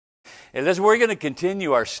And listen, we're going to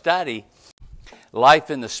continue our study,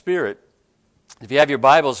 Life in the Spirit. If you have your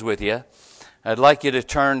Bibles with you, I'd like you to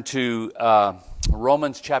turn to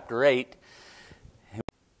Romans chapter 8.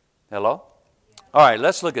 Hello? All right,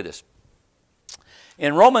 let's look at this.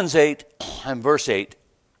 In Romans 8 and verse 8,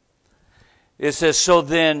 it says, "So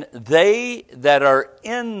then they that are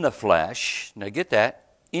in the flesh," now get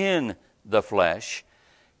that, in the flesh,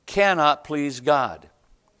 "cannot please God.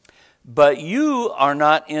 But you are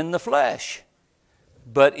not in the flesh,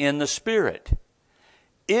 but in the Spirit,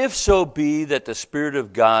 if so be that the Spirit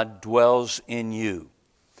of God dwells in you.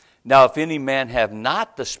 Now if any man have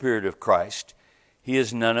not the Spirit of Christ, he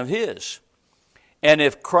is none of his. And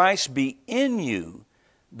if Christ be in you,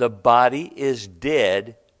 the body is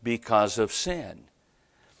dead because of sin.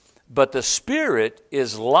 But the Spirit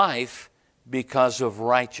is life because of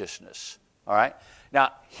righteousness." All right?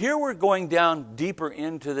 Now, here we're going down deeper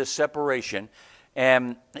into this separation.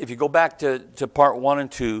 And if you go back to part 1 and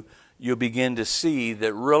 2, you'll begin to see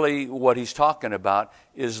that really what he's talking about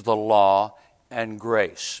is the law and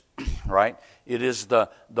grace, right? It is the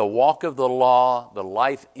walk of the law, the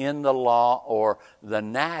life in the law, or the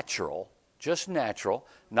natural, just natural,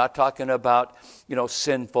 not talking about,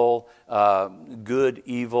 sinful, good,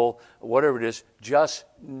 evil, whatever it is, just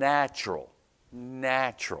natural,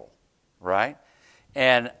 right?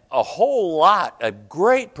 And a whole lot, a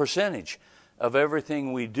great percentage of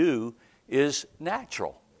everything we do is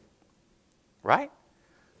natural, right?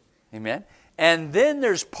 Amen? And then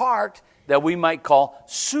there's part that we might call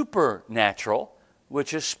supernatural,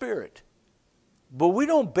 which is spirit. But we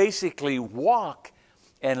don't basically walk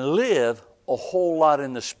and live a whole lot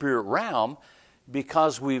in the spirit realm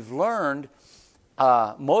because we've learned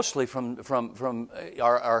mostly from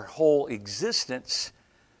our whole existence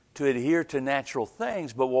to adhere to natural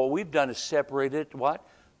things. But what we've done is separated what?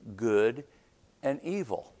 Good and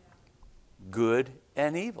evil. Good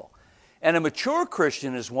and evil. And a mature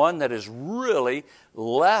Christian is one that has really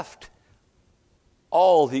left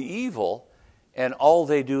all the evil and all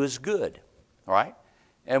they do is good. All right?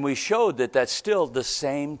 And we showed that that's still the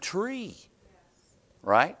same tree.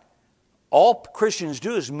 Right? All Christians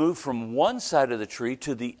do is move from one side of the tree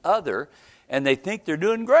to the other, and they think they're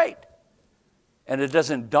doing great. And it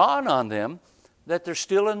doesn't dawn on them that they're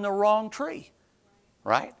still in the wrong tree.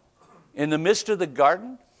 Right? In the midst of the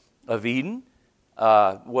Garden of Eden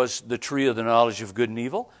was the tree of the knowledge of good and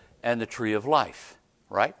evil and the tree of life.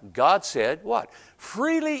 Right? God said, what?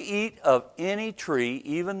 Freely eat of any tree,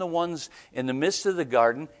 even the ones in the midst of the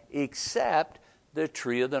garden, except the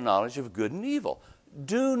tree of the knowledge of good and evil.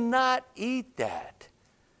 Do not eat that.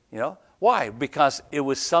 Why? Because it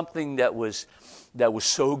was something that was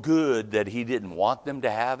so good that he didn't want them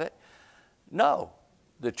to have it? No.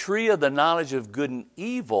 The tree of the knowledge of good and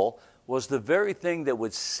evil was the very thing that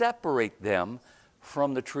would separate them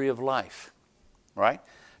from the tree of life. Right?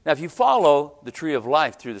 Now, if you follow the tree of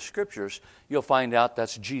life through the Scriptures, you'll find out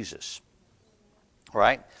that's Jesus.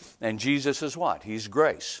 Right? And Jesus is what? He's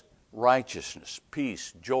grace, righteousness,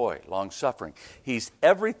 peace, joy, long-suffering. He's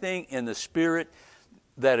everything in the Spirit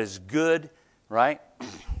that is good, right?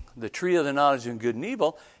 The tree of the knowledge of good and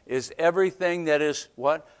evil is everything that is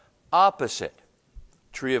what? Opposite.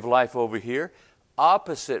 Tree of life over here,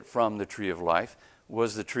 opposite from the tree of life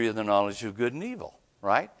was the tree of the knowledge of good and evil,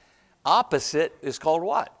 right? Opposite is called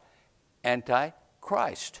what?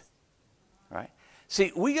 Antichrist, right?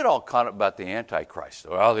 See, we get all caught up about the Antichrist.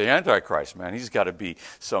 Well, the Antichrist, man, he's got to be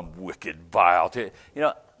some wicked, vile.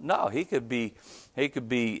 No, he could be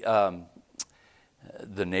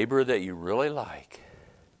the neighbor that you really like,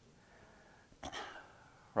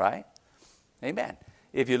 right? Amen.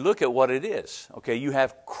 If you look at what it is, okay, you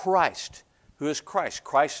have Christ. Who is Christ?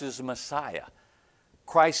 Christ is the Messiah.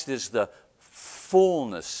 Christ is the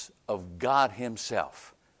fullness of God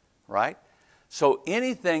Himself, right? So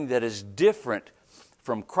anything that is different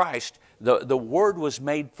from Christ, the Word was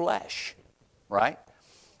made flesh, right?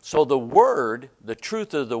 So the Word, the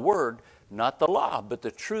truth of the Word, not the law, but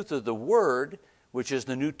the truth of the Word, which is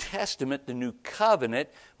the New Testament, the New Covenant,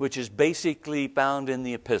 which is basically found in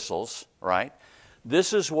the epistles, right?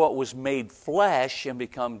 This is what was made flesh and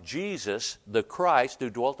become Jesus, the Christ who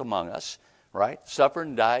dwelt among us, right? Suffered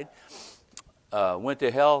and died, went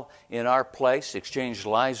to hell in our place, exchanged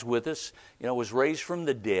lives with us, was raised from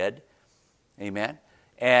the dead, amen,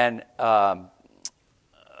 and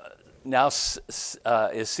now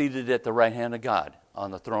is seated at the right hand of God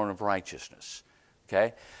on the throne of righteousness,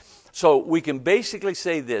 okay? So we can basically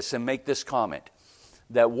say this and make this comment,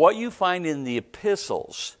 that what you find in the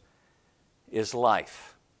epistles is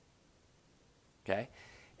life, okay?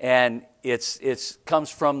 And it comes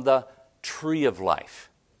from the tree of life,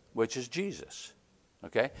 which is Jesus.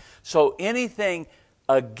 Okay? So anything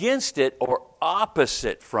against it or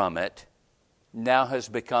opposite from it now has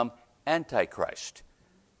become Antichrist.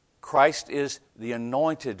 Christ is the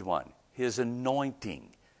anointed one, his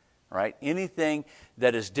anointing. Right? Anything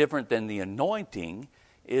that is different than the anointing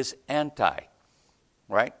is anti.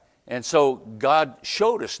 Right? And so God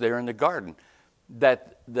showed us there in the garden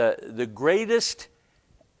that the greatest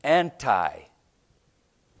anti-Christ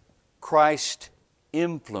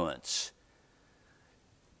influence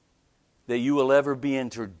that you will ever be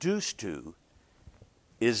introduced to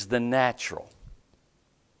is the natural.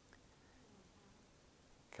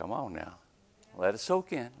 Come on now. Let it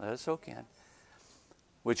soak in. Let it soak in.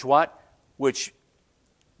 Which what? Which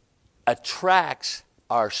attracts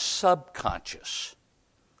our subconscious.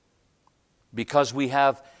 Because we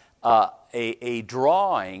have a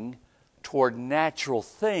drawing toward natural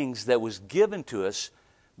things that was given to us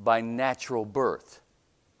by natural birth.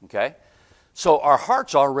 Okay? So our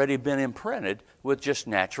heart's already been imprinted with just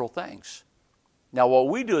natural things. Now what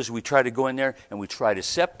we do is we try to go in there and we try to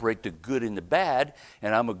separate the good and the bad,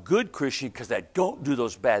 and I'm a good Christian because I don't do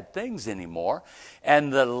those bad things anymore.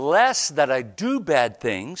 And the less that I do bad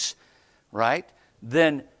things, right,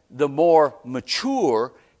 then the more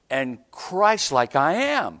mature and Christ-like I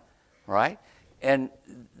am, right? And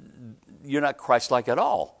you're not Christ-like at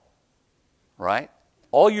all, right?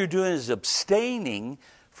 All you're doing is abstaining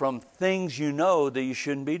from things you know that you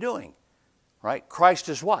shouldn't be doing, right? Christ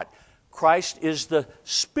is what? Christ is the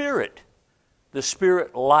Spirit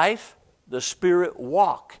life, the Spirit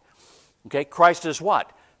walk. Okay, Christ is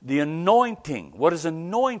what? The anointing. What is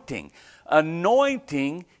anointing?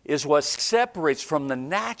 Anointing is what separates from the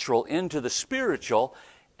natural into the spiritual,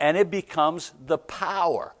 and it becomes the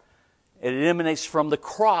power. It emanates from the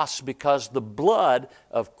cross because the blood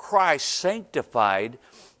of Christ sanctified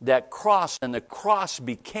that cross, and the cross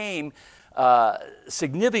became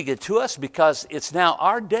significant to us because it's now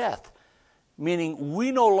our death. Meaning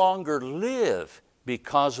we no longer live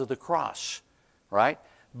because of the cross, right?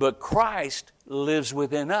 But Christ lives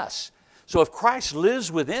within us. So if Christ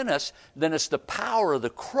lives within us, then it's the power of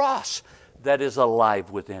the cross that is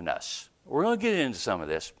alive within us. We're going to get into some of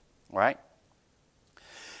this, right?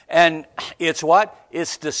 And it's what?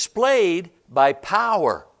 It's displayed by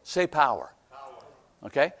power. Say power. Power.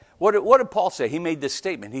 Okay? What did Paul say? He made this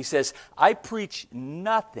statement. He says, I preach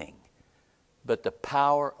nothing but the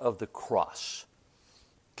power of the cross.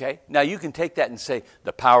 Okay? Now you can take that and say,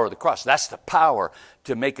 the power of the cross. That's the power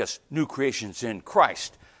to make us new creations in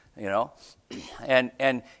Christ. You know?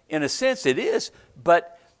 And in a sense it is,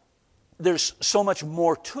 but there's so much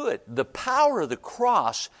more to it. The power of the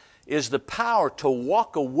cross is the power to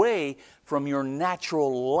walk away from your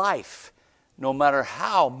natural life. No matter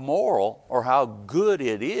how moral or how good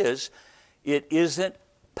it isn't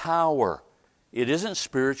power. It isn't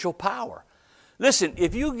spiritual power. Listen,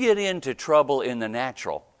 if you get into trouble in the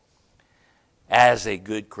natural, as a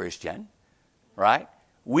good Christian, right,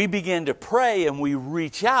 we begin to pray and we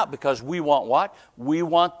reach out because we want what? We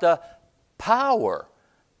want the power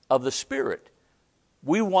of the Spirit.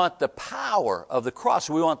 We want the power of the cross.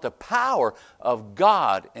 We want the power of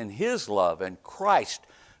God and His love and Christ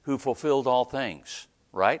who fulfilled all things,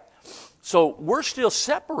 right? So we're still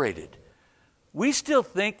separated. We still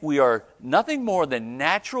think we are nothing more than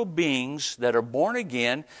natural beings that are born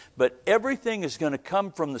again, but everything is going to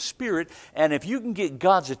come from the Spirit. And if you can get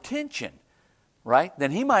God's attention, right, then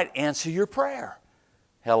He might answer your prayer.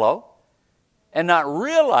 Hello? And not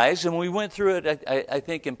realize, and we went through it, I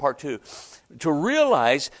think, in part 2, to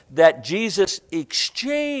realize that Jesus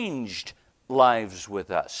exchanged lives with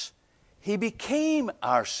us. He became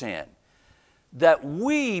our sin, that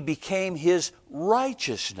we became His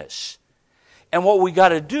righteousness. And what we got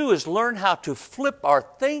to do is learn how to flip our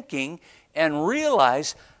thinking and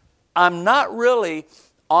realize I'm not really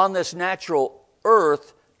on this natural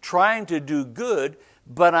earth trying to do good,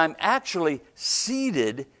 but I'm actually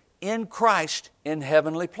seated in Christ in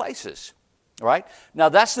heavenly places. Right? Now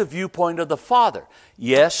that's the viewpoint of the Father.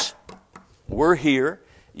 Yes, we're here.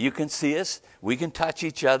 You can see us. We can touch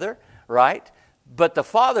each other. Right? But the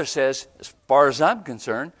Father says, as far as I'm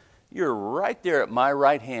concerned, you're right there at my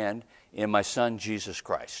right hand in my Son, Jesus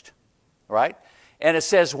Christ. Right? And it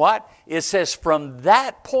says what? It says from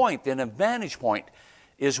that point, in a vantage point,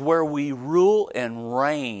 is where we rule and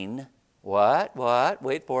reign. What?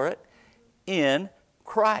 Wait for it. In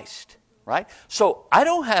Christ. Right? So I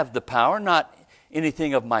don't have the power, not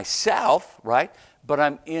anything of myself, right? But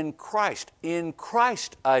I'm in Christ. In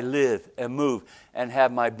Christ I live and move and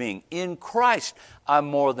have my being. In Christ I'm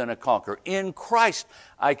more than a conqueror. In Christ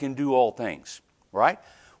I can do all things, right?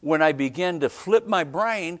 when I begin to flip my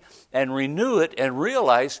brain and renew it and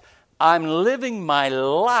realize I'm living my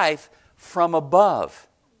life from above,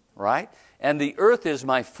 right? And the earth is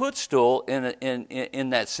my footstool in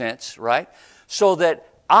that sense, right? So that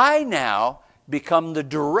I now become the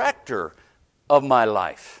director of my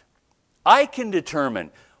life. I can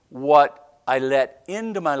determine what I let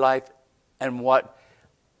into my life and what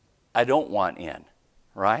I don't want in,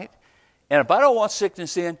 right? And if I don't want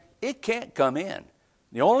sickness in, it can't come in.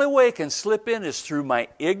 The only way it can slip in is through my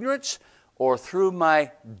ignorance or through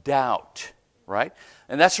my doubt, right?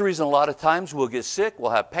 And that's the reason a lot of times we'll get sick,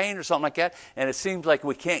 we'll have pain or something like that, and it seems like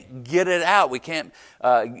we can't get it out, we can't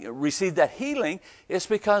receive that healing. It's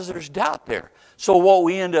because there's doubt there. So what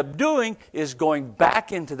we end up doing is going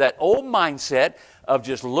back into that old mindset of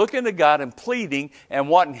just looking to God and pleading and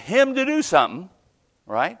wanting Him to do something,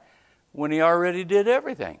 right? When He already did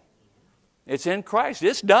everything. It's in Christ.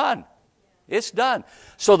 It's done. It's done.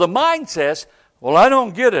 So the mind says, well, I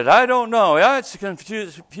don't get it. I don't know. It's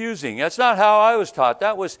confusing. That's not how I was taught.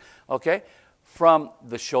 That was, okay, from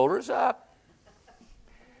the shoulders up.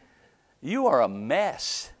 You are a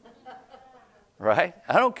mess. Right?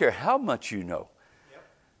 I don't care how much you know.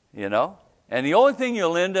 You know? And the only thing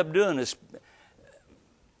you'll end up doing is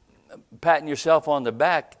patting yourself on the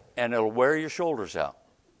back, and it'll wear your shoulders out.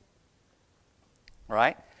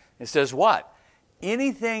 Right? It says what?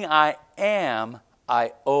 Anything I am,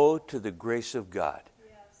 I owe to the grace of God.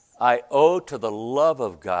 Yes. I owe to the love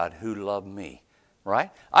of God who loved me.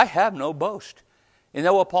 Right? I have no boast. Isn't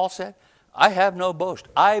that what Paul said? I have no boast.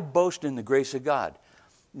 I boast in the grace of God.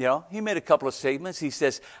 You know, he made a couple of statements. He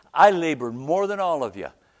says, I labored more than all of you.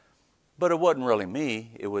 But it wasn't really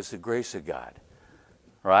me. It was the grace of God.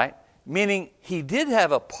 Right? Meaning he did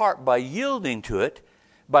have a part by yielding to it,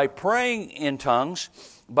 by praying in tongues,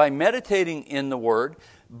 by meditating in the Word,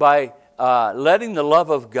 by letting the love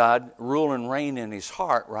of God rule and reign in his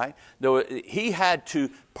heart, right? Though he had to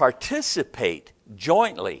participate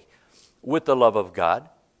jointly with the love of God.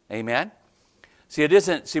 Amen? See, it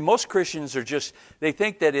isn't. See, most Christians are just, they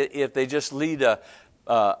think that if they just lead a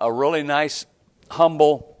really nice,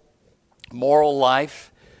 humble, moral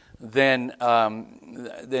life, then God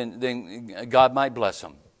might bless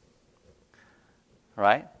them.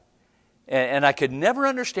 Right? And I could never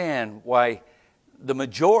understand why the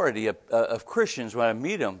majority of Christians, when I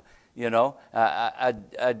meet them, you know,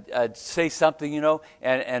 I'd say something, you know,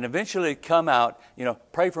 and eventually come out, you know,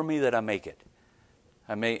 pray for me that I make it.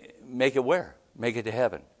 I may make it where? Make it to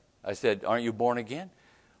heaven. I said, aren't you born again?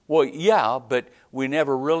 Well, yeah, but we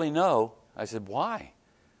never really know. I said, why?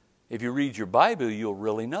 If you read your Bible, you'll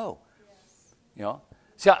really know. Yes. You know.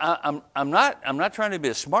 See, I'm not trying to be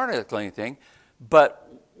a smart aleck or anything, but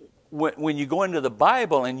when you go into the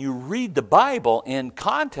Bible and you read the Bible in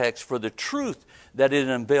context for the truth that it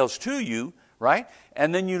unveils to you, right?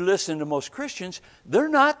 And then you listen to most Christians, they're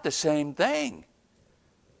not the same thing,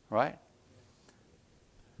 right?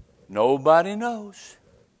 Nobody knows,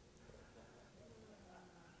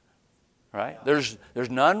 right? There's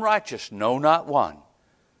none righteous, no, not one.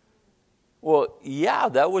 Well, yeah,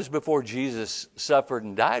 that was before Jesus suffered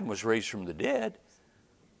and died and was raised from the dead,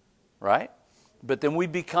 right? But then we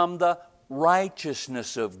become the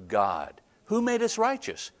righteousness of God. Who made us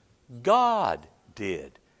righteous? God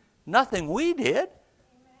did. Nothing we did.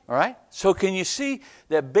 All right? So can you see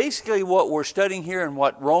that basically what we're studying here and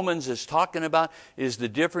what Romans is talking about is the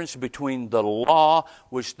difference between the law,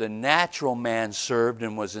 which the natural man served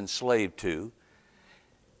and was enslaved to,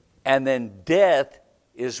 and then death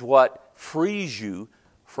is what frees you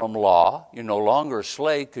from law. You're no longer a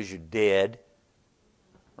slave because you're dead.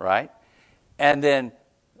 Right? And then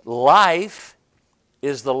life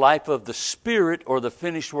is the life of the Spirit or the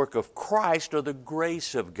finished work of Christ or the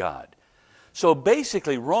grace of God. So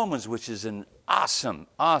basically Romans, which is an awesome,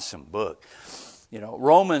 awesome book. You know,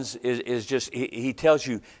 Romans is just, he tells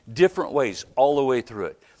you different ways all the way through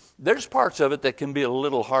it. There's parts of it that can be a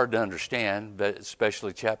little hard to understand, but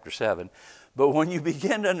especially chapter 7. But when you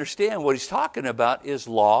begin to understand what he's talking about is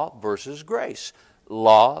law versus grace.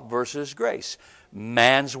 Law versus grace.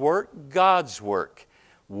 Man's work, God's work.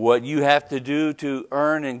 What you have to do to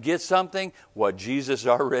earn and get something, what Jesus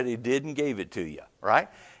already did and gave it to you, right?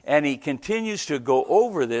 And he continues to go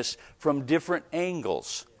over this from different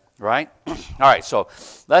angles, right? All right, so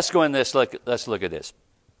let's go in this. Let's look at this.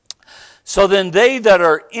 So then they that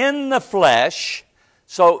are in the flesh,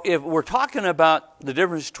 so if we're talking about the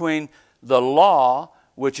difference between the law,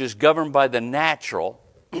 which is governed by the natural,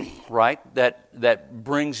 right, that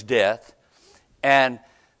brings death, and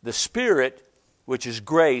the Spirit, which is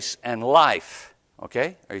grace and life.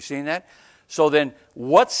 Okay? Are you seeing that? So then,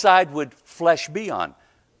 what side would flesh be on?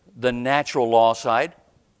 the natural law side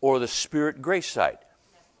or the Spirit grace side.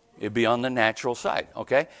 It'd be on the natural side,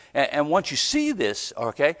 okay? And once you see this,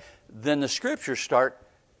 okay, then the scriptures start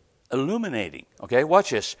illuminating, okay?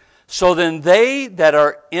 Watch this. So then they that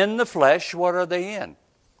are in the flesh, what are they in?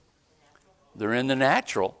 They're in the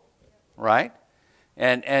natural, right?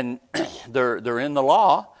 And they're in the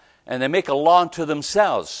law, and they make a law unto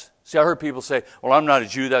themselves. See, I heard people say, well, I'm not a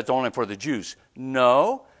Jew, that's only for the Jews.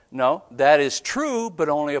 No, that is true, but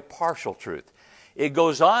only a partial truth. It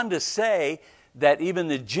goes on to say that even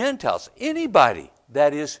the Gentiles, anybody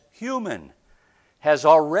that is human, has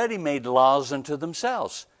already made laws unto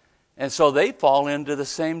themselves. And so they fall into the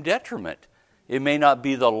same detriment. It may not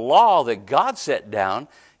be the law that God set down,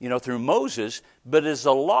 through Moses, but it's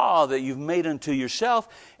a law that you've made unto yourself.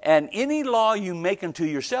 And any law you make unto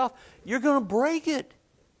yourself, you're going to break it.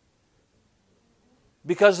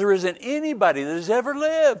 Because there isn't anybody that has ever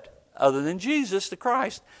lived, other than Jesus the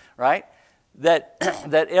Christ, right, that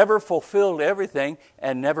ever fulfilled everything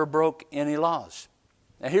and never broke any laws.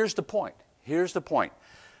 Now here's the point.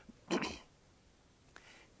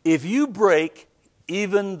 If you break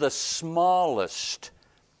even the smallest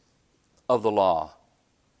of the law,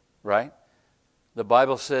 right, the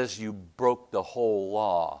Bible says you broke the whole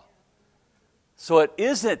law. So it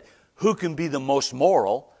isn't who can be the most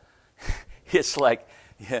moral. It's like,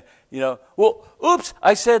 well, oops,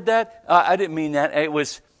 I said that. I didn't mean that. It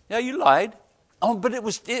was, you lied. Oh, but it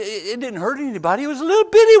didn't hurt anybody. It was a little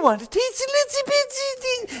bitty one. It's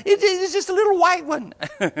just a little white one.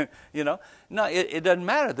 No, it doesn't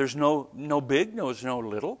matter. There's no big, there's no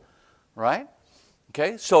little, right?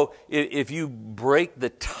 Okay, so if you break the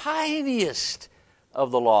tiniest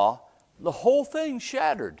of the law, the whole thing's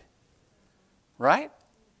shattered, right?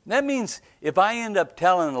 That means if I end up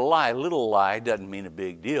telling a lie, little lie doesn't mean a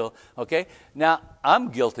big deal, okay? Now, I'm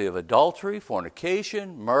guilty of adultery,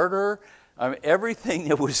 fornication, murder. Everything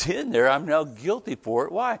that was in there, I'm now guilty for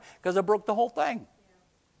it. Why? Because I broke the whole thing.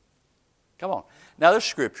 Come on. Now, there's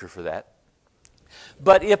scripture for that.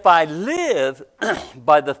 But if I live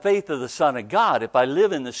by the faith of the Son of God, if I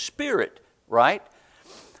live in the Spirit, right,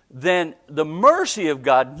 then the mercy of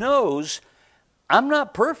God knows I'm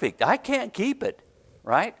not perfect. I can't keep it,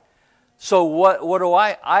 right? So what do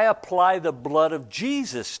I? I apply the blood of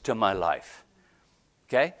Jesus to my life,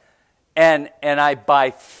 okay? And I,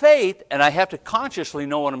 by faith, and I have to consciously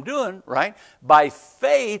know what I'm doing, right? By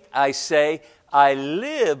faith, I say, I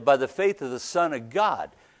live by the faith of the Son of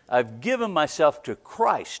God. I've given myself to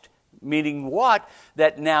Christ, meaning what?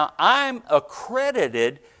 That now I'm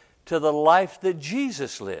accredited to the life that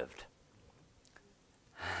Jesus lived.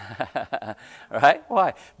 Right?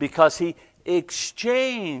 Why? Because He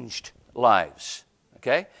exchanged lives.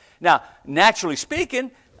 Okay? Now, naturally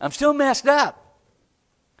speaking, I'm still messed up.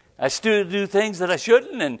 I still do things that I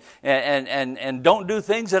shouldn't and don't do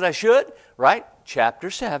things that I should, right?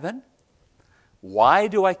 Chapter 7. Why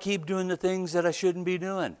do I keep doing the things that I shouldn't be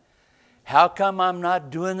doing? How come I'm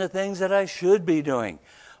not doing the things that I should be doing?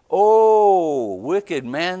 Oh, wicked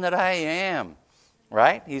man that I am,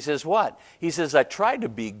 right? He says what? He says, I tried to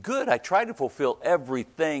be good. I tried to fulfill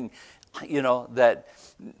everything, that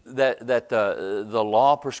the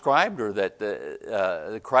law prescribed or that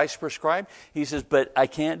the Christ prescribed. He says, but I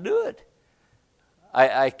can't do it.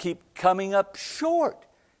 I keep coming up short.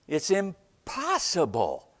 It's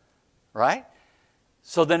impossible, right?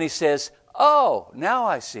 So then he says, oh, now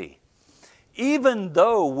I see. Even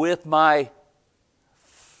though with my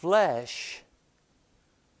flesh,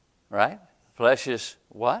 right? Flesh is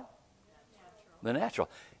what? The natural.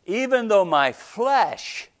 Even though my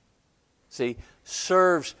flesh, see,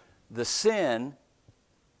 serves the sin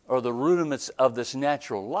or the rudiments of this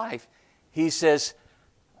natural life, he says,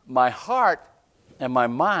 my heart and my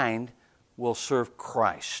mind will serve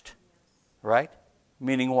Christ. Right?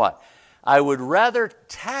 Meaning what? I would rather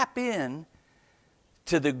tap in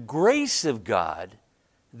to the grace of God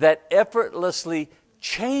that effortlessly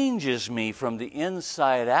changes me from the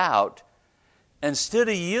inside out instead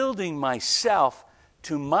of yielding myself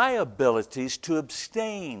to my abilities to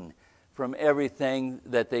abstain from everything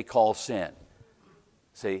that they call sin.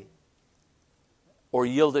 See? Or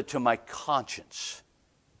yield it to my conscience.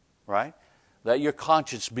 Right? Let your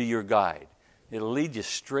conscience be your guide. It'll lead you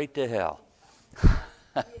straight to hell.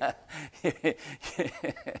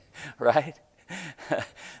 Right?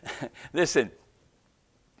 Listen,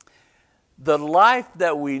 the life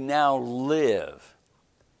that we now live,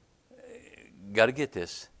 got to get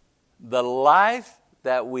this, the life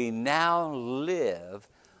that we now live,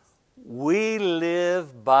 we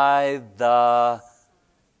live by the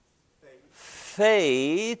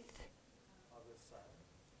faith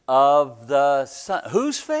of the Son.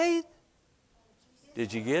 Whose faith?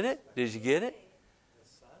 Did you get it? Did you get it?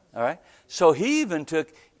 All right. So he even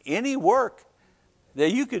took any work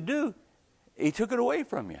that you could do, he took it away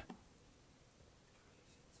from you.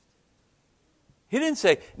 He didn't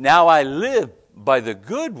say, now I live by the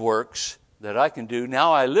good works that I can do.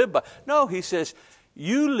 Now I live by. No, he says,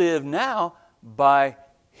 you live now by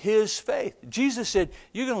his faith. Jesus said,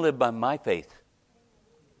 you're going to live by my faith.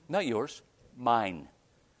 Not yours, mine.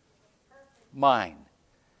 Mine.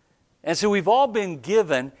 And so we've all been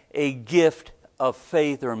given a gift of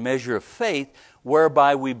faith or a measure of faith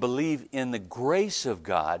whereby we believe in the grace of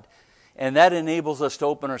God, and that enables us to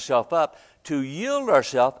open ourselves up to yield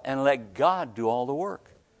ourselves and let God do all the work.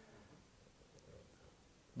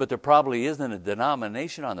 But there probably isn't a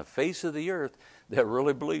denomination on the face of the earth that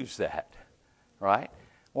really believes that, right?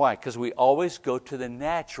 Why? Because we always go to the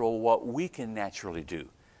natural, what we can naturally do,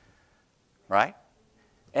 right?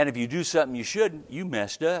 And if you do something you shouldn't, you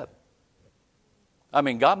messed up. I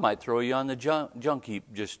mean, God might throw you on the junk heap,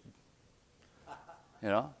 just,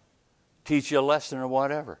 teach you a lesson or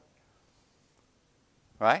whatever.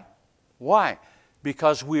 Right? Why?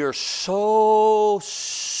 Because we are so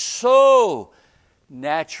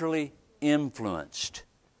naturally influenced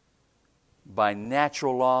by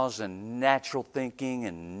natural laws and natural thinking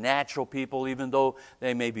and natural people. Even though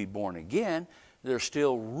they may be born again, they're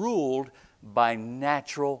still ruled by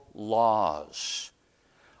natural laws.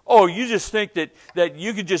 Oh, you just think that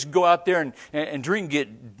you could just go out there and drink,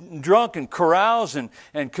 get drunk and carouse and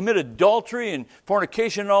commit adultery and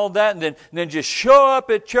fornication and all that, and then just show up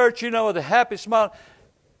at church, with a happy smile.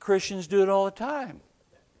 Christians do it all the time.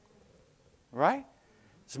 Right?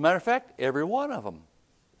 As a matter of fact, every one of them.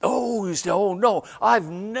 Oh, you say, oh no, I've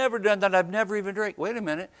never done that. I've never even drank. Wait a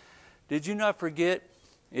minute. Did you not forget,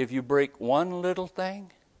 if you break one little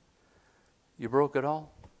thing, you broke it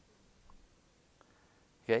all?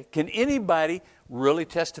 Okay. Can anybody really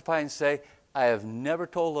testify and say, I have never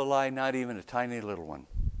told a lie, not even a tiny little one?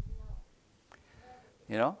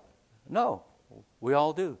 No. We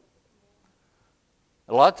all do.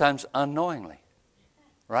 A lot of times unknowingly.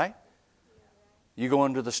 Right? You go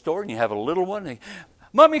into the store and you have a little one. And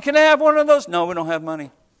Mommy, can I have one of those? No, we don't have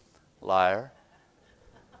money. Liar.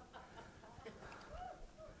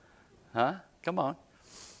 Huh? Come on.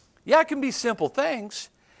 Yeah, it can be simple things.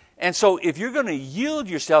 And so if you're going to yield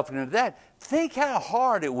yourself into that, think how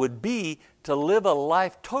hard it would be to live a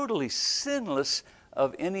life totally sinless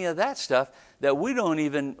of any of that stuff that we don't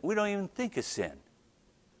even think is sin.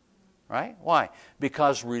 Right? Why?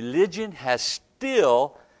 Because religion has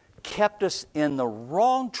still kept us in the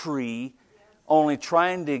wrong tree, only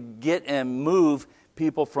trying to get and move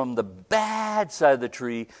people from the bad side of the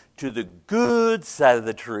tree to the good side of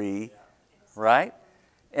the tree. Right?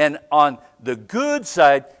 And on the good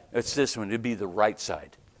side, it's this one, it'd be the right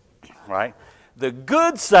side, right? The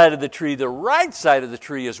good side of the tree, the right side of the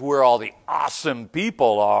tree is where all the awesome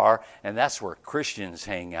people are, and that's where Christians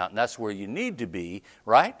hang out, and that's where you need to be,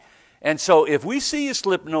 right? And so if we see you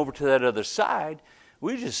slipping over to that other side,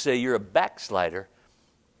 we just say you're a backslider,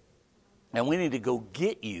 and we need to go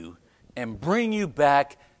get you and bring you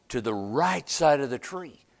back to the right side of the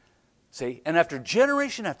tree. See? And after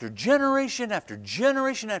generation after generation after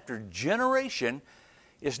generation after generation,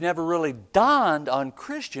 it's never really dawned on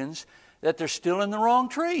Christians that they're still in the wrong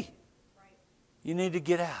tree. Right. You need to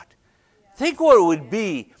get out. Yeah. Think what it would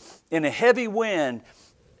be in a heavy wind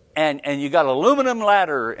and you got an aluminum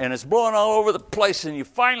ladder and it's blowing all over the place and you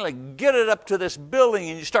finally get it up to this building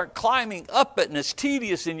and you start climbing up it and it's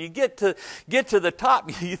tedious and you get to the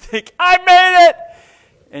top. You think, I made it!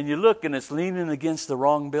 And you look and it's leaning against the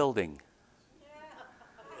wrong building.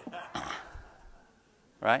 Yeah.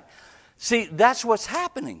 Right? See, that's what's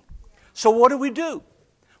happening. So what do?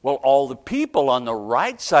 Well, all the people on the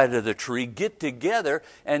right side of the tree get together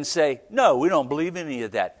and say, no, we don't believe any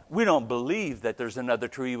of that. We don't believe that there's another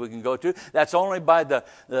tree we can go to. That's only by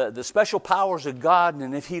the special powers of God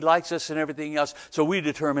and if He likes us and everything else. So we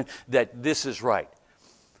determine that this is right.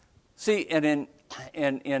 See, and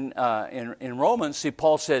in Romans, see,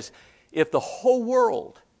 Paul says, if the whole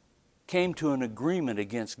world came to an agreement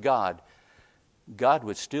against God, God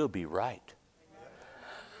would still be right.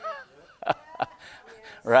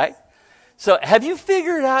 Right? So have you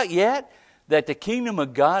figured out yet that the kingdom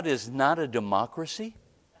of God is not a democracy?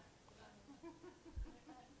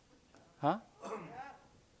 Huh?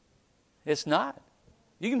 It's not.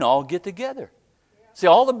 You can all get together. See,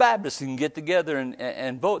 all the Baptists can get together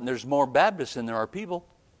and vote, and there's more Baptists than there are people.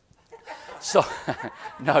 So,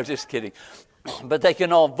 no, just kidding. But they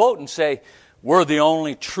can all vote and say, we're the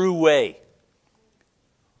only true way.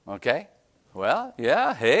 Okay? Well,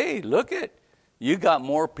 yeah, hey, look it. You got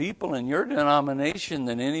more people in your denomination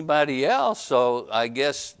than anybody else, so I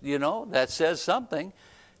guess, that says something.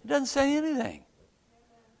 It doesn't say anything.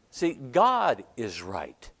 See, God is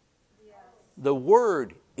right. The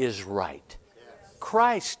Word is right.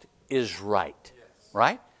 Christ is right.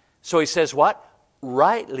 Right? So he says what?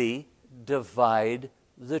 Rightly divide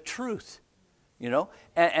the truth.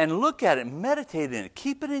 And look at it, meditate in it,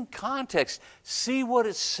 keep it in context, see what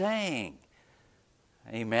it's saying.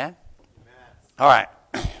 Amen? All right,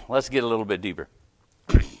 let's get a little bit deeper.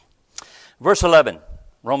 Verse 11,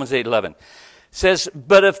 Romans 8:11 says,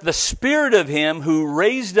 "But if the Spirit of him who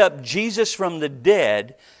raised up Jesus from the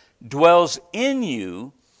dead dwells in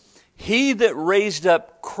you, he that raised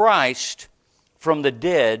up Christ from the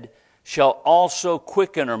dead shall also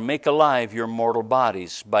quicken or make alive your mortal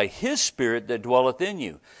bodies by his Spirit that dwelleth in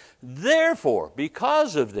you." Therefore,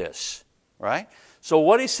 because of this, right? So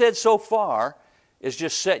what he said so far is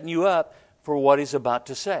just setting you up for what he's about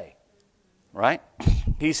to say, right?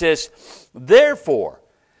 He says, "Therefore,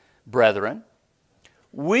 brethren,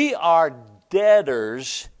 we are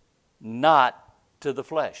debtors not to the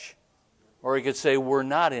flesh." Or he could say, we're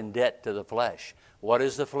not in debt to the flesh. What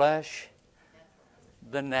is the flesh?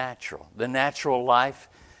 The natural life.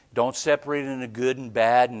 Don't separate into good and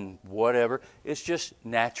bad and whatever. It's just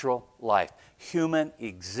natural life. Human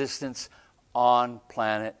existence on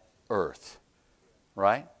planet Earth.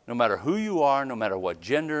 Right? No matter who you are, no matter what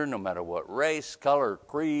gender, no matter what race, color,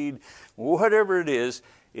 creed, whatever it is,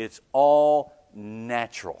 it's all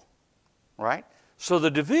natural. Right? So the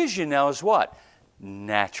division now is what?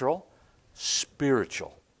 Natural,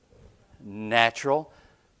 spiritual. Natural,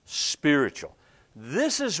 spiritual.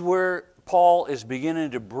 This is where Paul is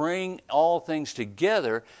beginning to bring all things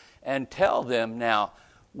together and tell them now,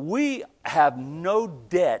 we have no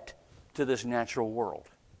debt to this natural world.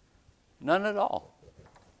 None at all.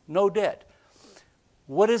 No debt.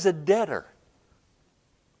 What is a debtor?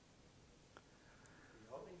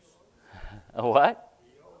 A what?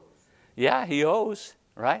 Yeah, he owes,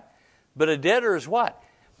 right? But a debtor is what?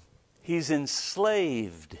 He's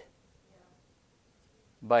enslaved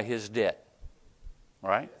by his debt,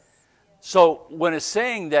 right? So when it's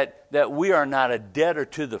saying that we are not a debtor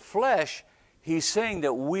to the flesh, he's saying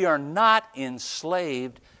that we are not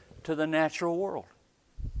enslaved to the natural world.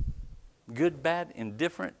 Good, bad,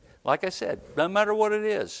 indifferent, like I said, doesn't matter what it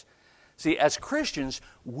is. See, as Christians,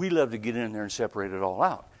 we love to get in there and separate it all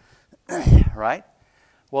out, right?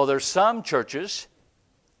 Well, there's some churches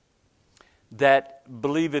that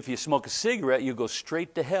believe if you smoke a cigarette, you go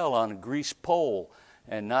straight to hell on a grease pole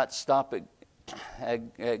and not stop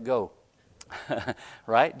at go.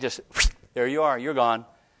 Right? Just, there you are, you're gone.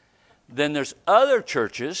 Then there's other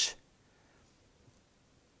churches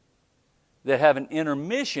that have an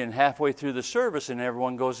intermission halfway through the service and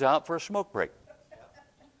everyone goes out for a smoke break.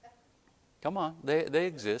 Come on, they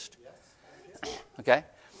exist. Okay?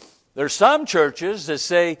 There's some churches that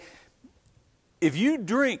say, if you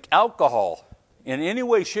drink alcohol in any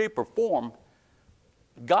way, shape, or form,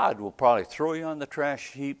 God will probably throw you on the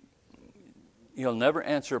trash heap. You'll never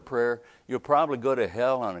answer a prayer. You'll probably go to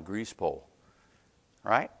hell on a grease pole.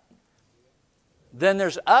 Right? Then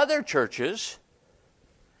there's other churches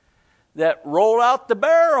that roll out the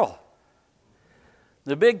barrel,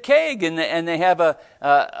 the big keg, and they have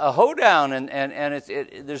a hoedown, and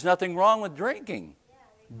there's nothing wrong with drinking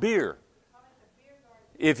beer.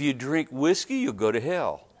 If you drink whiskey, you'll go to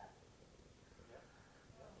hell.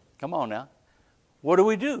 Come on now. What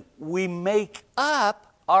do? We make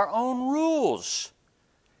up our own rules.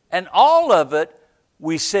 And all of it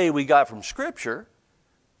we say we got from Scripture.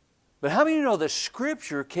 But how many of you know that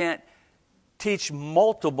Scripture can't teach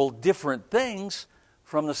multiple different things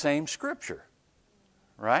from the same Scripture?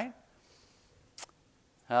 Right?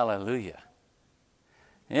 Hallelujah.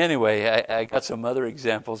 Anyway, I got some other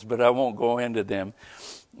examples, but I won't go into them.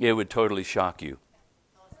 It would totally shock you.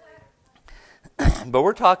 But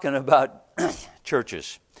we're talking about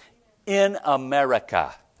churches in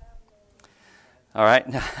America. All right?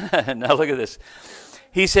 Now look at this.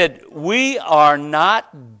 He said, we are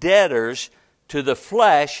not debtors to the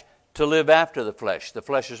flesh to live after the flesh. The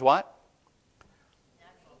flesh is what?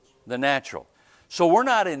 The natural. So we're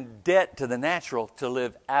not in debt to the natural to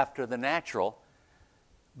live after the natural.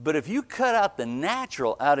 But if you cut out the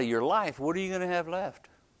natural out of your life, what are you going to have left?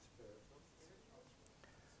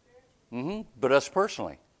 But us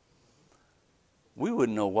personally, we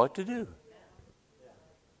wouldn't know what to do.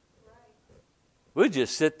 We'd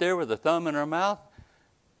just sit there with a thumb in our mouth,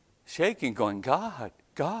 shaking, going, God,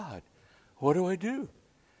 what do I do?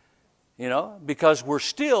 You know, because we're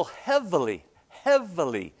still heavily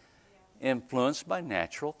influenced by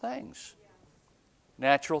natural things.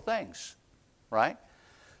 Natural things, right?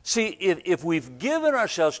 See, if we've given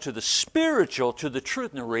ourselves to the spiritual, to the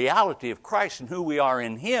truth and the reality of Christ and who we are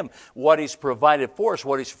in Him, what He's provided for us,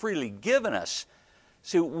 what He's freely given us,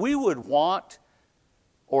 see, we would want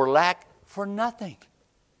or lack for nothing.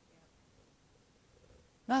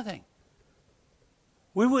 Nothing.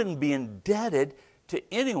 We wouldn't be indebted to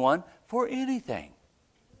anyone for anything.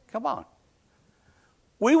 Come on.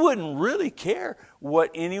 We wouldn't really care what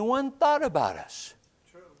anyone thought about us.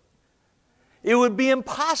 It would be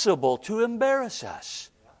impossible to embarrass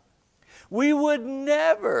us. We would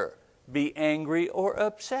never be angry or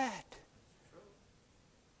upset.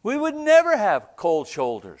 We would never have cold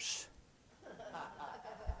shoulders.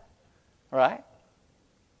 Right?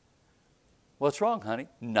 What's wrong, honey?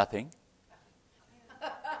 Nothing.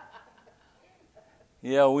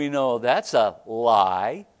 Yeah, we know that's a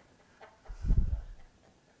lie.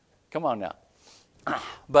 Come on now.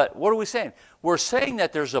 But what are we saying? We're saying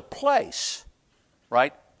that there's a place,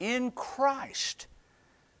 right, in Christ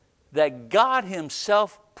that God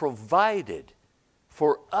Himself provided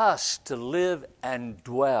for us to live and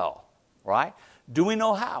dwell, right? Do we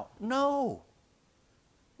know how? No.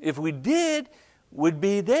 If we did, we'd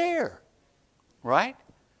be there, right?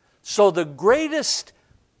 So the greatest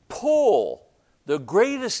pull, the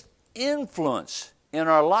greatest influence in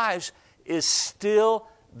our lives is still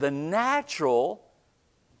the natural,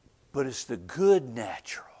 but it's the good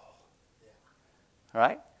natural.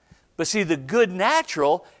 Right? But see, the good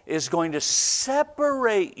natural is going to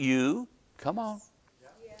separate you, come on,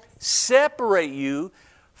 separate you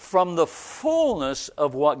from the fullness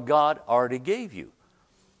of what God already gave you.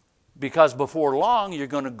 Because before long, you're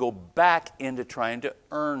going to go back into trying to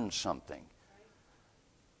earn something.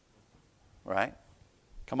 Right?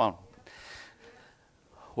 Come on.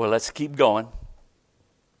 Well, let's keep going.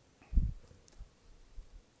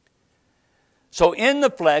 So in the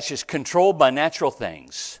flesh is controlled by natural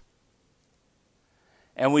things.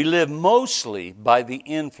 And we live mostly by the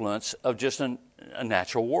influence of just a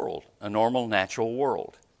natural world, a normal natural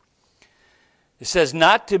world. It says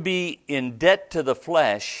not to be in debt to the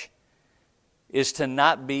flesh is to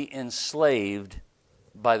not be enslaved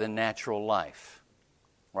by the natural life.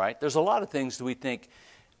 Right? There's a lot of things that we think,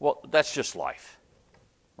 well, that's just life.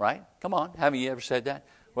 Right? Come on, haven't you ever said that?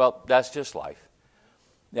 Well, that's just life.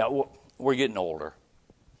 Yeah, we're getting older.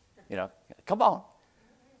 You know, come on.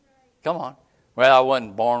 Come on. Well, I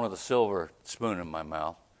wasn't born with a silver spoon in my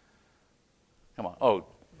mouth. Come on. Oh,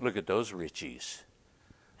 look at those richies.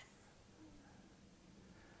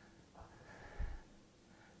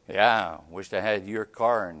 Yeah, wished I had your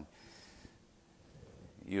car and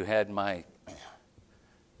you had my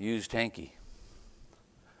used hanky.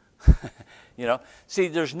 You know, see,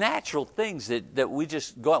 there's natural things that we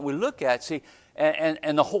just go out and we look at, see,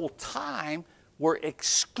 and the whole time we're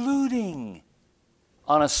excluding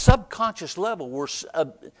on a subconscious level,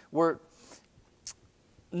 we're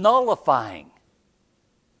nullifying,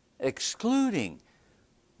 excluding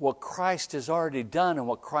what Christ has already done and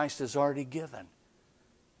what Christ has already given.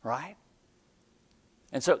 Right?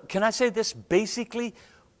 And so, can I say this? Basically,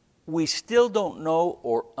 we still don't know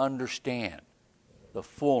or understand the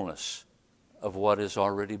fullness of what has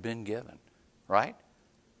already been given. Right?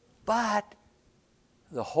 But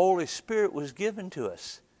the Holy Spirit was given to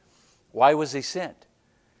us. Why was He sent?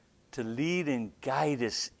 To lead and guide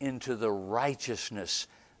us into the righteousness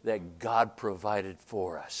that God provided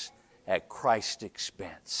for us at Christ's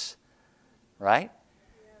expense. Right?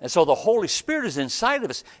 And so the Holy Spirit is inside of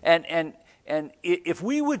us. And if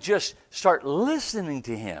we would just start listening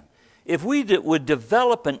to Him, if we would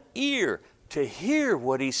develop an ear to hear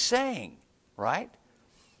what He's saying, right?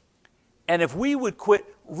 And if we would quit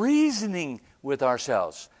reasoning with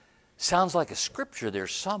ourselves. Sounds like a scripture there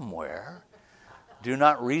somewhere. Do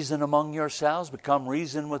not reason among yourselves, but come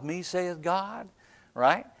reason with me, saith God.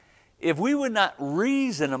 Right? If we would not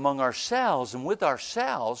reason among ourselves and with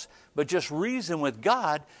ourselves, but just reason with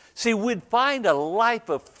God, see, we'd find a life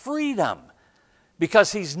of freedom.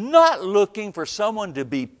 Because He's not looking for someone to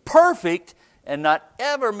be perfect and not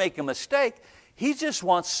ever make a mistake. He just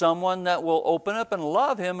wants someone that will open up and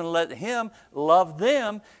love Him and let Him love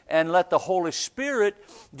them and let the Holy Spirit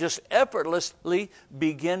just effortlessly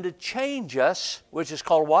begin to change us, which is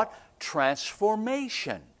called what?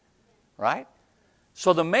 Transformation. Right?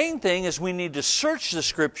 So the main thing is we need to search the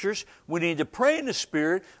Scriptures, we need to pray in the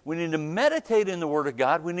Spirit, we need to meditate in the Word of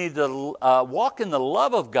God, we need to walk in the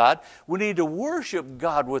love of God, we need to worship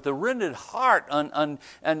God with a rended heart and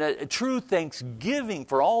a true thanksgiving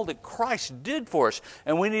for all that Christ did for us.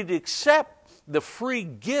 And we need to accept the free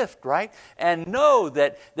gift, right? And know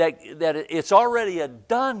that it's already a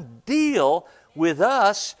done deal with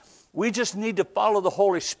us. We just need to follow the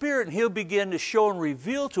Holy Spirit, and He'll begin to show and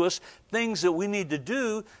reveal to us things that we need to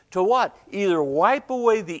do to what? Either wipe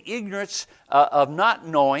away the ignorance of not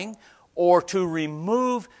knowing, or to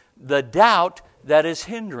remove the doubt that is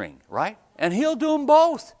hindering, right? And He'll do them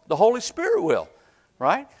both. The Holy Spirit will,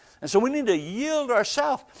 right? And so we need to yield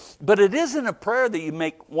ourselves. But it isn't a prayer that you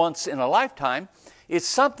make once in a lifetime. It's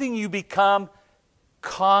something you become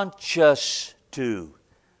conscious to,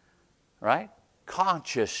 right?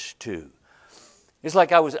 Conscious to. It's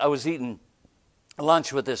like I was eating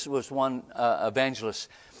lunch with this one evangelist,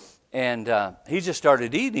 and he just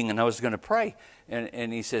started eating, and I was going to pray,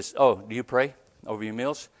 and he says, "Oh, do you pray over your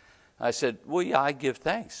meals?" I said, "Well, yeah, I give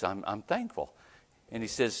thanks. I'm thankful." And he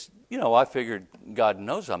says, "I figured God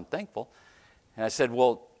knows I'm thankful." And I said,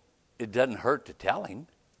 "Well, it doesn't hurt to tell Him."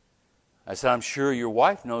 I said, "I'm sure your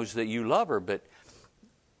wife knows that you love her, but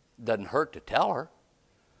it doesn't hurt to tell her."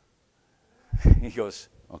 He goes,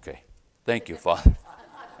 "Okay, thank you, Father."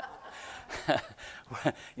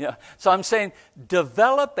 So I'm saying,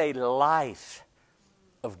 develop a life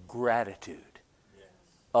of gratitude,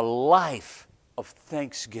 a life of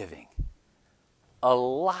thanksgiving, a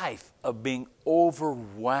life of being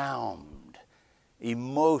overwhelmed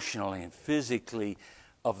emotionally and physically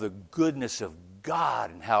of the goodness of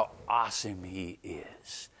God and how awesome He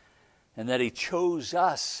is, and that He chose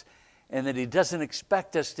us, and that He doesn't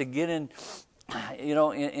expect us to get in,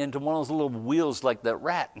 into one of those little wheels like that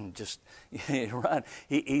rat and just run.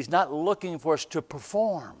 He's not looking for us to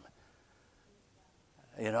perform,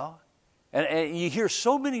 And you hear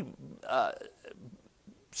so many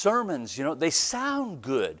sermons, they sound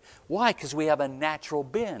good. Why? Because we have a natural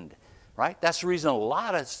bend, right? That's the reason a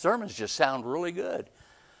lot of sermons just sound really good.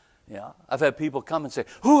 I've had people come and say,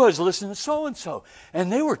 "Who was listening to so-and-so? And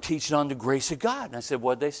they were teaching on the grace of God." And I said,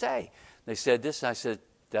 "What'd they say?" They said this, and I said,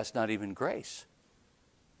 "That's not even grace."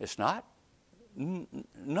 "It's not?"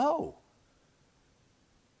 No.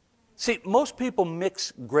 See, most people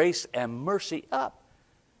mix grace and mercy up.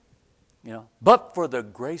 But for the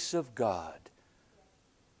grace of God,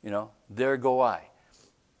 there go I.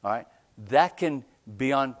 All right? That can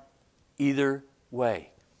be on either way.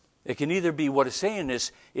 It can either be, what it's saying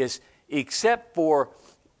is except for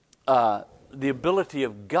the ability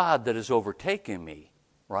of God that is overtaking me,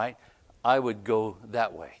 right, I would go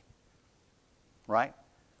that way, right?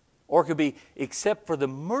 Or it could be, except for the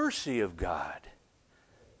mercy of God,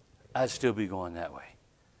 I'd still be going that way.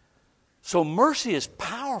 So mercy is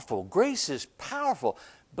powerful, grace is powerful,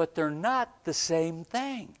 but they're not the same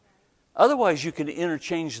thing. Otherwise, you can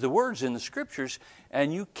interchange the words in the Scriptures,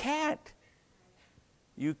 and you can't.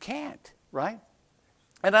 You can't, right?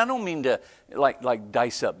 And I don't mean to like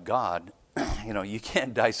dice up God. You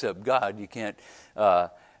can't dice up God. You can't. I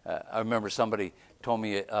remember somebody told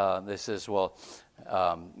me, they says, "Well,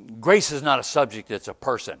 grace is not a subject, it's a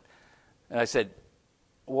person." And I said,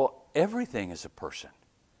 "Well, everything is a person.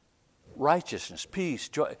 Righteousness, peace,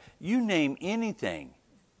 joy. You name anything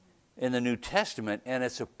in the New Testament, and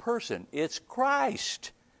it's a person. It's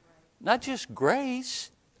Christ, not just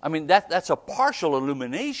grace." I mean, that's a partial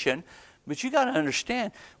illumination, but you got to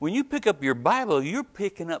understand, when you pick up your Bible, you're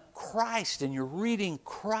picking up Christ and you're reading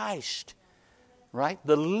Christ, right?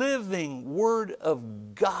 The living Word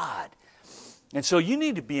of God. And so you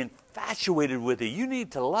need to be infatuated with it. You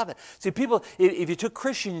need to love it. See, people, if you took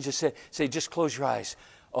Christians and just say, just close your eyes.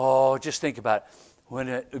 Oh, just think about it.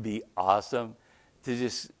 Wouldn't it would be awesome to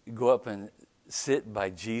just go up and sit by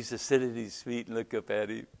Jesus, sit at His feet and look up at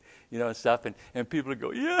Him, and stuff. And people would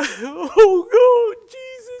go, "Yeah, oh,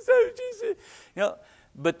 Jesus, oh, Jesus."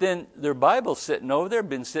 But then their Bible's sitting over there,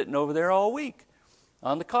 been sitting over there all week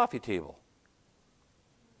on the coffee table.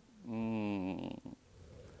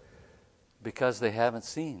 Because they haven't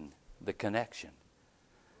seen the connection.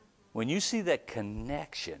 When you see that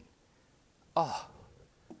connection,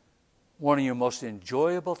 one of your most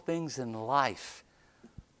enjoyable things in life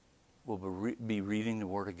will be reading the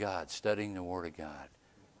Word of God, studying the Word of God.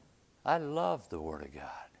 I love the Word of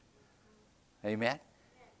God. Amen?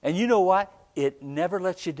 And you know what? It never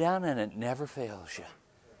lets you down and it never fails you.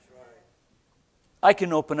 I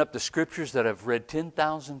can open up the Scriptures that I've read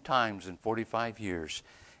 10,000 times in 45 years,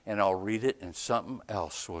 and I'll read it and something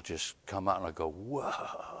else will just come out and I'll go,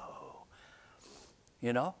 whoa.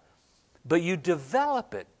 But you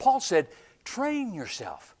develop it. Paul said, train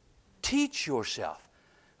yourself. Teach yourself.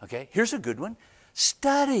 Okay, here's a good one.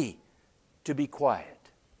 Study to be quiet.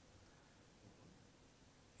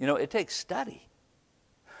 It takes study.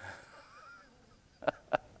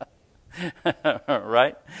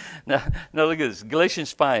 Right? Now look at this.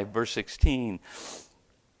 Galatians 5, verse 16.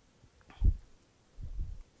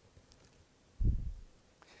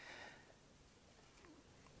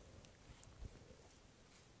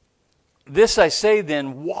 This I say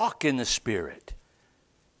then, walk in the Spirit.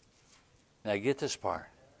 Now get this part.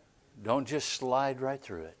 Don't just slide right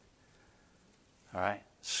through it. All right?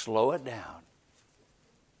 Slow it down.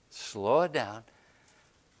 Slow it down.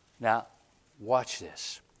 Now, watch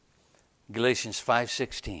this. Galatians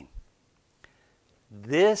 5:16.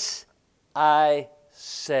 This I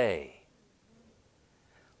say.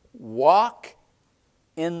 Walk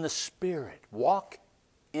in the Spirit. Walk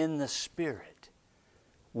in the Spirit.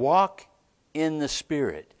 Walk in the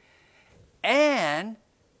Spirit. And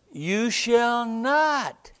you shall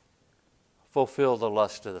not fulfill the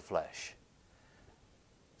lust of the flesh.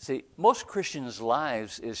 See, most Christians'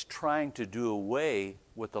 lives is trying to do away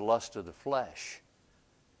with the lust of the flesh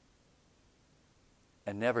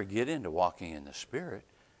and never get into walking in the Spirit,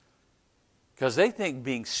 because they think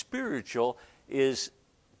being spiritual is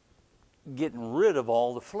getting rid of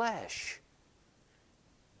all the flesh.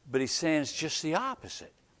 But he's saying it's just the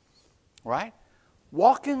opposite, right?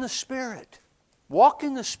 Walk in the Spirit. Walk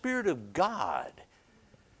in the Spirit of God,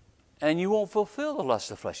 and you won't fulfill the lust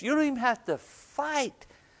of the flesh. You don't even have to fight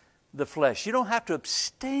the flesh. You don't have to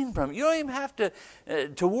abstain from it. You don't even have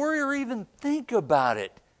to worry or even think about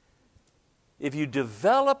it. If you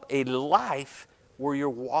develop a life where you're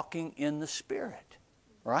walking in the Spirit,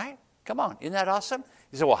 right? Come on, isn't that awesome?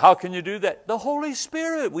 You say, well, how can you do that? The Holy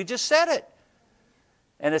Spirit, we just said it.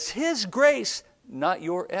 And it's His grace, not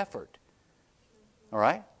your effort. All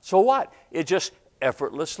right? So what? It just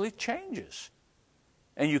effortlessly changes.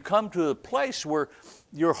 And you come to a place where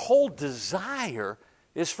your whole desire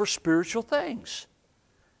is for spiritual things.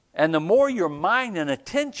 And the more your mind and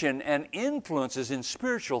attention and influence is in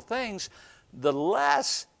spiritual things, the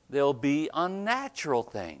less there'll be on natural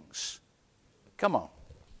things. Come on.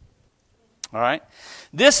 All right?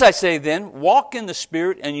 This I say then, walk in the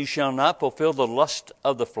Spirit, and you shall not fulfill the lust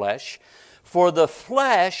of the flesh. For the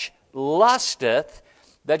flesh lusteth,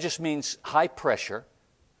 that just means high pressure,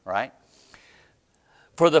 right?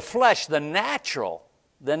 For the flesh, the natural,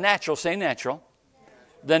 say natural.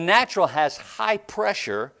 The natural has high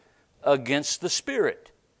pressure against the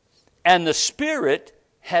Spirit. And the Spirit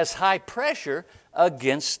has high pressure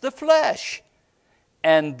against the flesh.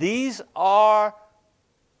 And these are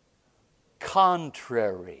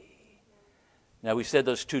contrary. Now we said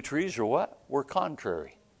those two trees are what? We're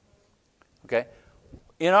contrary. Okay?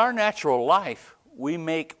 In our natural life, we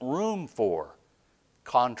make room for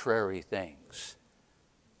contrary things,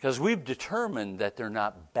 because we've determined that they're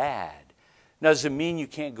not bad. Now, does it mean you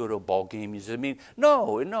can't go to a ball game? Does it mean,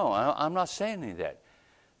 no, I'm not saying any of that.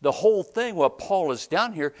 The whole thing, what Paul is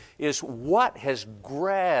down here, is what has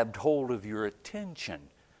grabbed hold of your attention.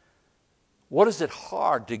 What is it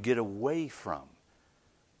hard to get away from?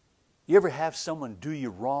 You ever have someone do you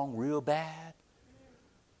wrong real bad?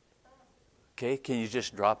 Okay, can you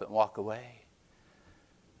just drop it and walk away?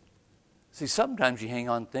 See, sometimes you hang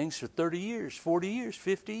on things for 30 years, 40 years,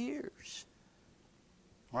 50 years.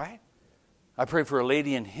 Right? I prayed for a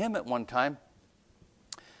lady in Him at one time.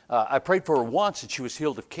 I prayed for her once, and she was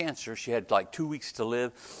healed of cancer. She had like 2 weeks to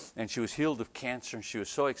live, and she was healed of cancer, and she was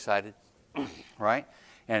so excited, right?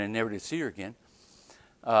 And I never did see her again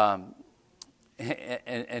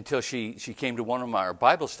until she came to one of our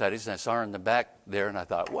Bible studies, and I saw her in the back there, and I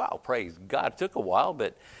thought, wow, praise God. It took a while,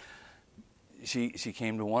 but she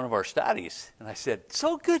came to one of our studies, and I said,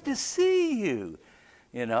 so good to see you,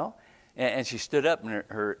 you know. And she stood up,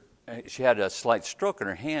 and she had a slight stroke, and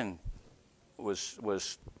her hand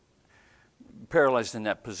was paralyzed in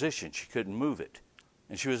that position. She couldn't move it.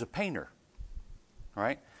 And she was a painter,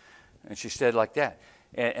 right? And she stayed like that.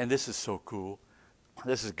 And this is so cool.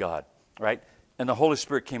 This is God, right? And the Holy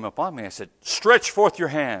Spirit came upon me. I said, stretch forth your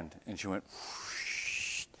hand. And she went,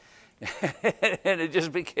 whoosh. And it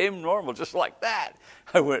just became normal, just like that.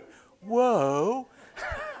 I went, whoa.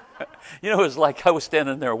 You know, it was like I was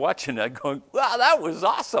standing there watching that going, wow, that was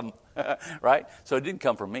awesome, right? So it didn't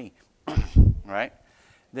come from me, right?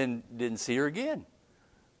 Then didn't see her again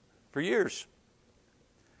for years.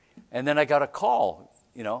 And then I got a call,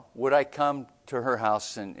 you know, would I come to her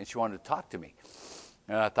house, and she wanted to talk to me.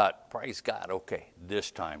 And I thought, praise God, okay,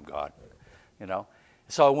 this time, God, you know.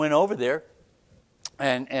 So I went over there,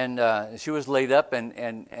 and she was laid up,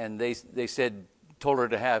 and they said, told her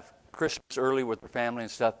to have Christmas early with her family and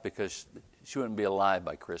stuff, because she wouldn't be alive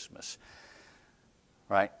by Christmas,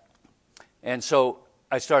 right? And so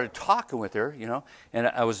I started talking with her, you know, and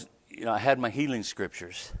I had my healing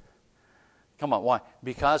scriptures, Come on, why?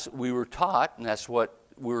 Because we were taught, and that's what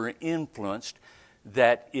we were influenced,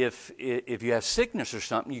 that if you have sickness or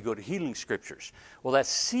something, you go to healing scriptures. Well, that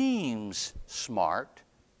seems smart,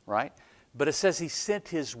 right? But it says he sent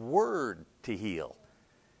his word to heal.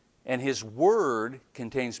 And his word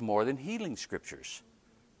contains more than healing scriptures,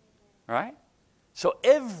 right? So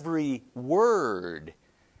every word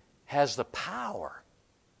has the power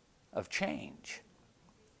of change,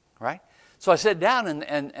 right? So I sat down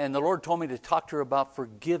and the Lord told me to talk to her about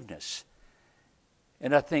forgiveness.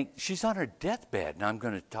 And I think, she's on her deathbed, and I'm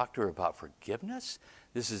going to talk to her about forgiveness?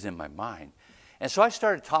 This is in my mind. And so I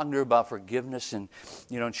started talking to her about forgiveness and,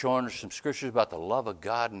 and showing her some scriptures about the love of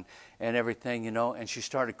God and everything, and she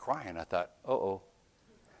started crying. I thought, uh-oh.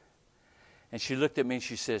 And she looked at me and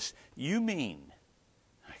she says, you mean,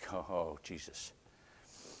 I go, oh, Jesus.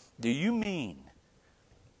 Do you mean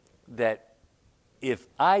that if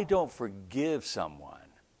I don't forgive someone,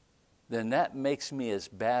 then that makes me as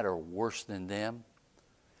bad or worse than them?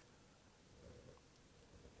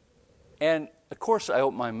 And, of course, I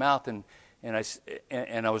opened my mouth and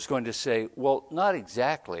I was going to say, well, not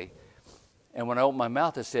exactly. And when I opened my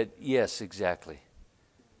mouth, I said, yes, exactly.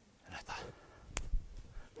 And I thought,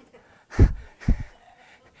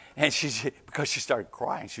 and because she started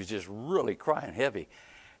crying, she was just really crying heavy.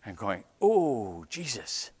 And going, oh,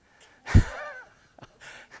 Jesus.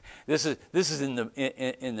 This is in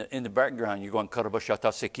the background. You're going,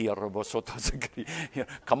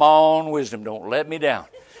 come on, wisdom, don't let me down.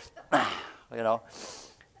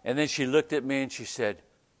 And then she looked at me and she said,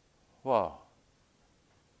 wow,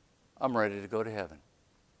 I'm ready to go to heaven.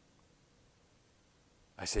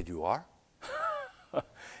 I said, you are?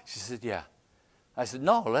 She said, yeah. I said,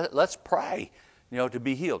 no, let's pray, to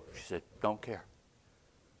be healed. She said, don't care.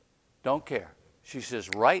 Don't care. She says,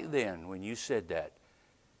 right then, when you said that,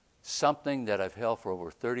 something that I've held for over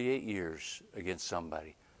 38 years against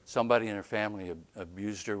somebody in her family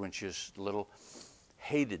abused her when she was little,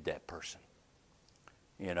 hated that person.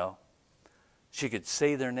 She could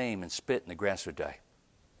say their name and spit and the grass would die.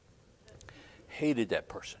 Hated that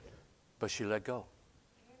person. But she let go.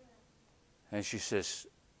 And she says,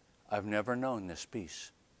 I've never known this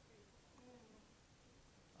peace.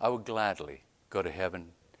 I would gladly go to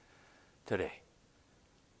heaven today.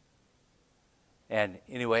 And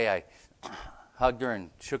anyway, I hugged her and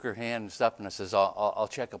shook her hand and stuff, and I says, I'll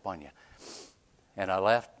check up on you. And I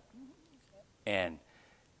left, and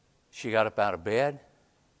she got up out of bed,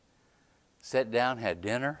 sat down, had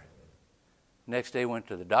dinner. Next day went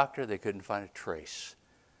to the doctor. They couldn't find a trace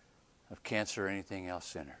of cancer or anything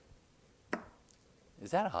else in her.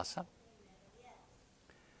 Is that awesome?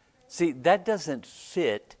 See, that doesn't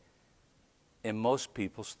fit in most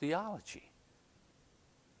people's theology.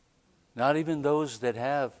 Not even those that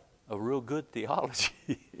have a real good theology,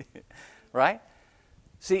 right?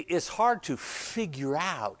 See, it's hard to figure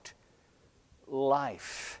out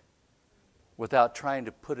life without trying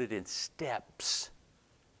to put it in steps,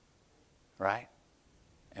 right?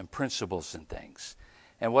 And principles and things.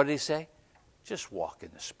 And what did he say? Just walk in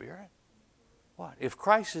the Spirit. What? If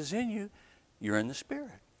Christ is in you, you're in the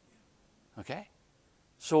Spirit. Okay?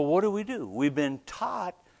 So what do? We've been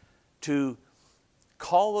taught to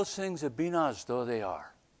call those things that be not as though they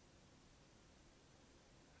are.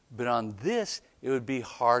 But on this, it would be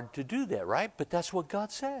hard to do that, right? But that's what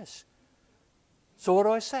God says. So what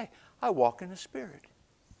do I say? I walk in the Spirit.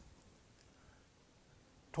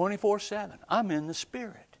 24/7. I'm in the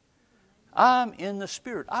Spirit. I'm in the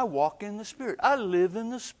Spirit. I walk in the Spirit. I live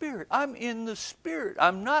in the Spirit. I'm in the Spirit.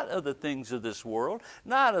 I'm not of the things of this world,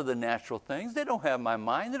 not of the natural things. They don't have my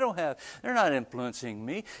mind. They're not influencing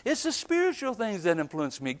me. It's the spiritual things that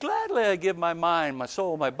influence me. Gladly I give my mind, my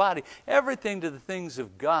soul, my body, everything to the things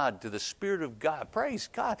of God, to the Spirit of God. Praise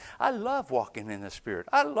God. I love walking in the Spirit.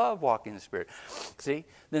 I love walking in the Spirit. See,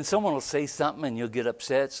 then someone will say something and you'll get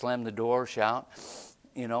upset, slam the door, shout,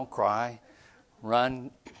 cry,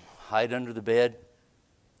 run, hide under the bed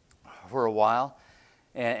for a while,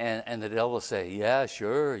 and the devil will say, yeah,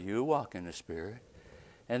 sure, you walk in the Spirit.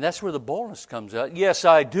 And that's where the boldness comes out. Yes,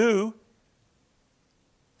 I do.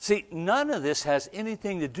 See, none of this has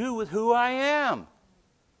anything to do with who I am.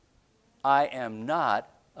 I am not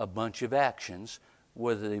a bunch of actions,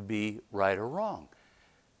 whether they be right or wrong.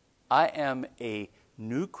 I am a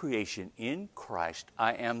new creation in Christ.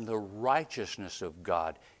 I am the righteousness of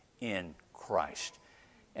God in Christ.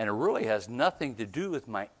 And it really has nothing to do with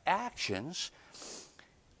my actions,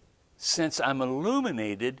 since I'm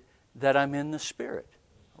illuminated that I'm in the Spirit,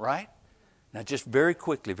 right? Now just very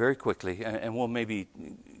quickly, and we'll maybe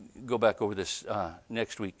go back over this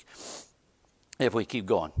next week if we keep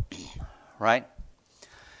going, right?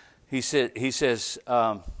 he says,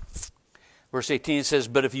 verse 18 says,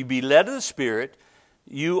 but if you be led of the Spirit,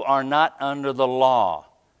 you are not under the law.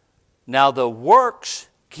 Now the works,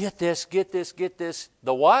 get this.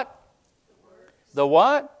 The what? The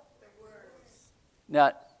what? The works.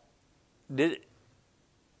 Now, it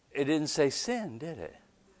didn't say sin, did it?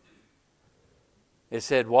 It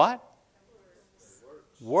said what?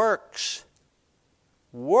 Works.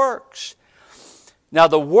 Works. Now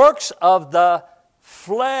the works of the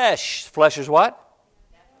flesh. Flesh is what?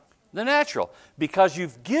 The natural. Because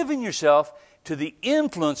you've given yourself to the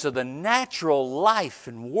influence of the natural life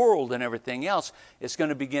and world and everything else, it's going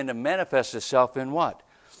to begin to manifest itself in what?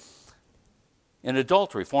 In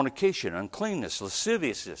adultery, fornication, uncleanness,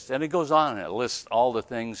 lasciviousness. And it goes on and it lists all the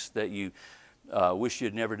things that you wish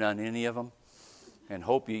you'd never done any of them and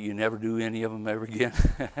hope you never do any of them ever again.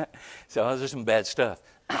 So there's some bad stuff,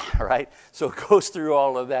 right? So it goes through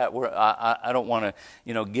all of that. I don't want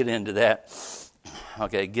to, get into that.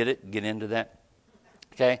 Okay, get it? Get into that.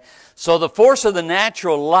 Okay? So the force of the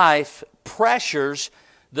natural life pressures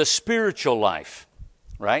the spiritual life,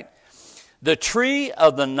 right? The tree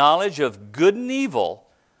of the knowledge of good and evil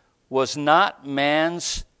was not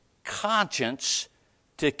man's conscience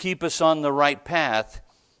to keep us on the right path.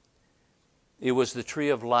 It was the tree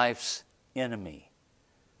of life's enemy.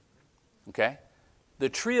 Okay? The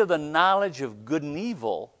tree of the knowledge of good and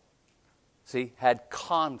evil, see, had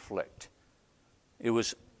conflict. It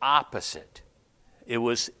was opposite. It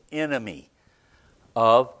was enemy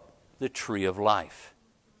of the tree of life.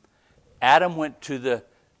 Adam went to the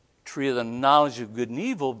tree of the knowledge of good and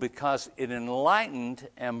evil because it enlightened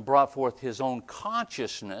and brought forth his own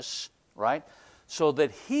consciousness, right? So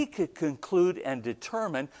that he could conclude and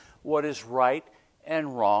determine what is right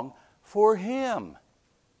and wrong for him.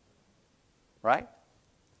 Right?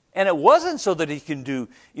 And it wasn't so that he can do,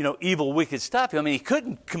 evil, wicked stuff. I mean, he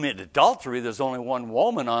couldn't commit adultery. There's only one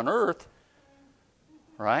woman on earth.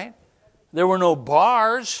 Right? There were no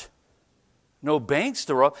bars, no banks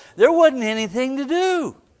to rob. There wasn't anything to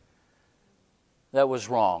do that was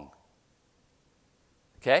wrong.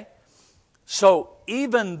 Okay? So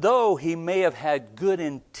even though he may have had good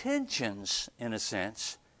intentions, in a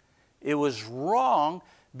sense, it was wrong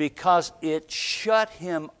because it shut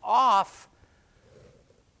him off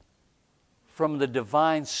from the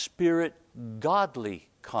divine spirit, godly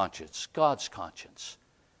conscience, God's conscience.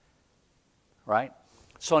 Right?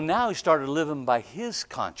 So now he started living by his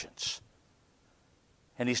conscience.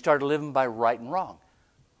 And he started living by right and wrong.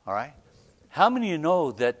 All right? How many of you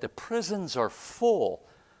know that the prisons are full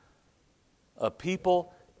of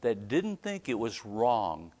people that didn't think it was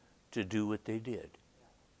wrong to do what they did?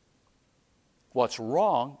 What's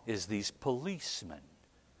wrong is these policemen.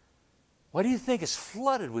 Why do you think it's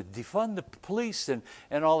flooded with defund the police and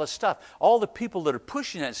all this stuff? All the people that are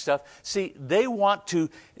pushing that stuff, see, they want to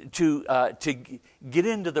get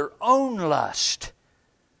into their own lust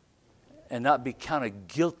and not be kind of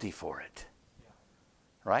guilty for it.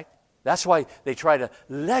 Right? That's why they try to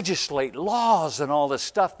legislate laws and all this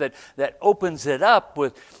stuff that opens it up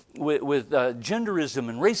with genderism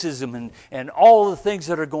and racism and all the things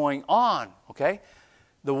that are going on. Okay?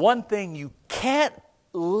 The one thing you can't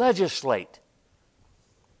legislate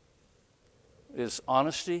is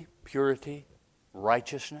honesty, purity,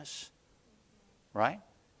 righteousness. Right?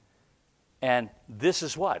 And this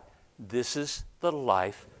is what? This is the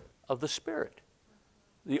life of the Spirit.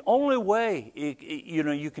 The only way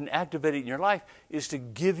you can activate it in your life is to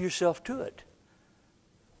give yourself to it.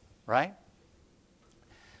 Right?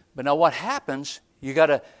 But now what happens, you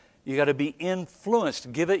gotta be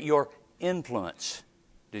influenced. Give it your influence.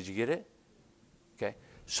 Did you get it? Okay.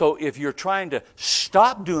 So if you're trying to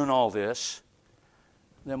stop doing all this,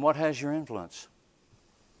 then what has your influence?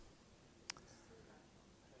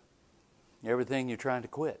 Everything you're trying to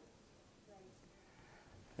quit.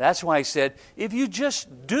 That's why he said, if you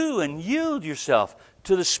just do and yield yourself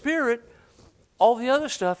to the Spirit, all the other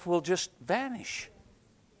stuff will just vanish.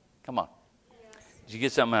 Come on. Did you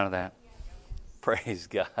get something out of that? Praise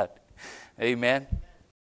God. Amen.